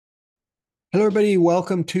Hello, everybody.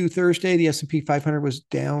 Welcome to Thursday. The S&P 500 was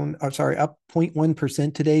down, sorry, up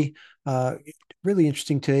 0.1% today. Uh, Really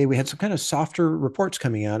interesting today. We had some kind of softer reports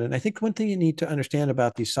coming out. And I think one thing you need to understand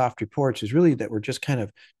about these soft reports is really that we're just kind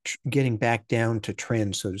of getting back down to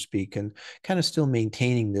trend, so to speak, and kind of still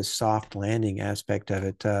maintaining this soft landing aspect of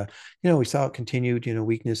it. We saw continued,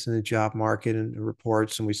 weakness in the job market and the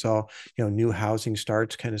reports, and we saw, new housing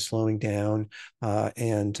starts kind of slowing down,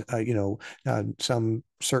 and some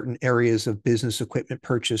certain areas of business equipment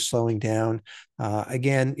purchase slowing down.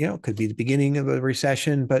 Again, could be the beginning of a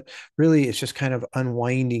recession, but really it's just kind of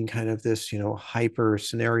unwinding kind of this, hyper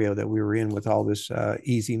scenario that we were in with all this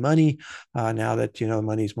easy money. Now that,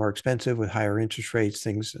 money's more expensive with higher interest rates,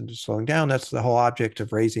 things are slowing down. That's the whole object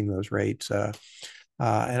of raising those rates. And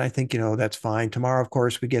I think, that's fine. Tomorrow, of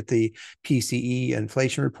course, we get the PCE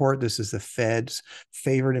inflation report. This is the Fed's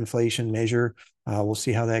favorite inflation measure. We'll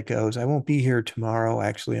see how that goes. I won't be here tomorrow,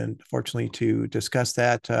 actually, unfortunately, to discuss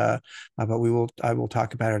that. But I will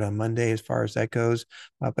talk about it on Monday as far as that goes.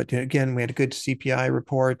 But again, we had a good CPI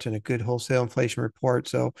report and a good wholesale inflation report.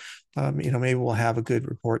 So, maybe we'll have a good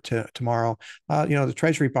report tomorrow. The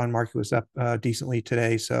Treasury bond market was up decently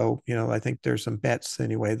today. So, I think there's some bets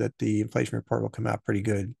anyway that the inflation report will come out pretty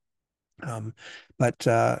good. Um, but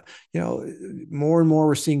more and more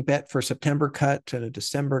we're seeing bet for September cut and a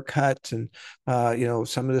December cut, and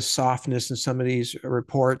some of the softness in some of these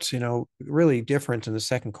reports, really different in the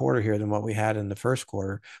second quarter here than what we had in the first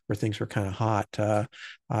quarter, where things were kind of hot.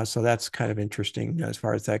 So that's kind of interesting as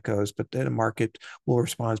far as that goes. But then the market will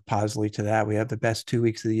respond positively to that. We have the best 2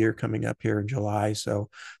 weeks of the year coming up here in July, so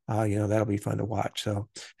that'll be fun to watch. So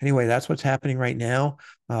anyway, that's what's happening right now.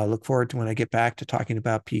 Look forward to when I get back to talking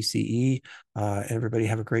about PCE. Everybody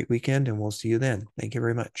have a great weekend, and we'll see you then. Thank you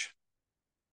very much.